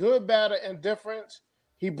 and difference.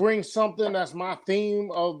 he brings something that's my theme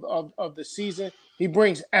of the season. He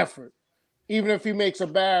brings effort. Even if he makes a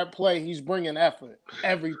bad play, he's bringing effort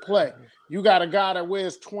every play. You got a guy that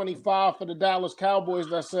wears 25 for the Dallas Cowboys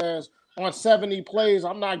that says, on 70 plays,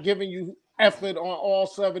 I'm not giving you effort on all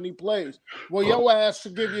 70 plays. Well, your ass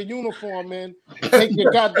should give your uniform in, take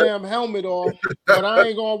your goddamn helmet off, but I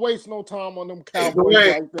ain't gonna waste no time on them Cowboys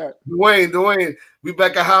like that. Dwayne, we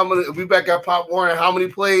back at Pop Warren. How many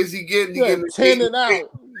plays he getting? He getting 10 and out.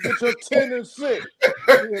 Get your 10 and 6.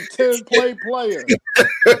 You're a 10-play player.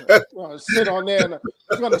 Sit on there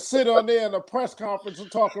he's gonna sit on there in a press conference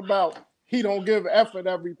and talk about he don't give effort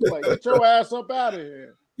every play. Get your ass up out of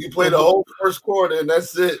here. You play the whole first quarter and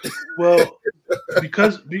that's it. Well,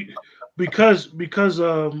 because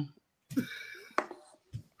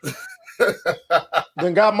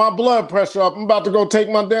then got my blood pressure up. I'm about to go take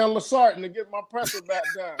my damn Losartan to get my pressure back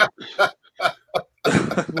down.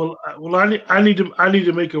 well, I need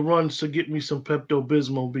to make a run to get me some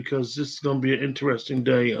Pepto-Bismol because this is gonna be an interesting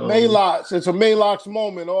day. Maalox, it's a Maalox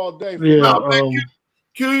moment all day. Yeah,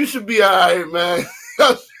 Q, you should be all right, man.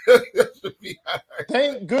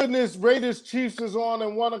 Thank goodness Raiders Chiefs is on at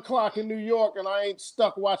 1:00 in New York, and I ain't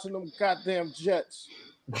stuck watching them goddamn Jets.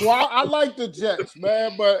 Well, I like the Jets,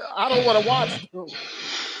 man, but I don't want to watch them.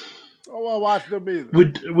 I don't want to watch them either.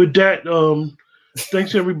 With that,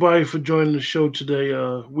 thanks everybody for joining the show today.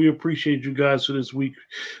 We appreciate you guys for this week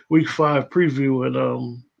 5 preview,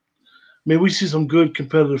 and may we see some good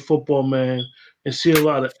competitive football, man, and see a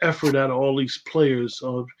lot of effort out of all these players.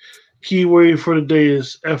 Key word for the day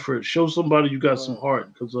is effort. Show somebody you got some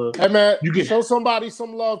heart, because hey man, show somebody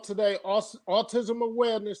some love today. Autism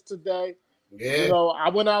awareness today. Yeah. You know, I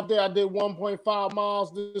went out there. I did 1.5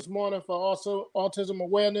 miles this morning for also autism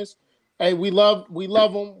awareness. Hey, we love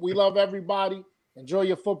them. We love everybody. Enjoy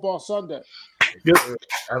your football Sunday. Yep.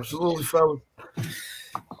 Absolutely, fellas.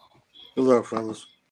 Good luck, fellas.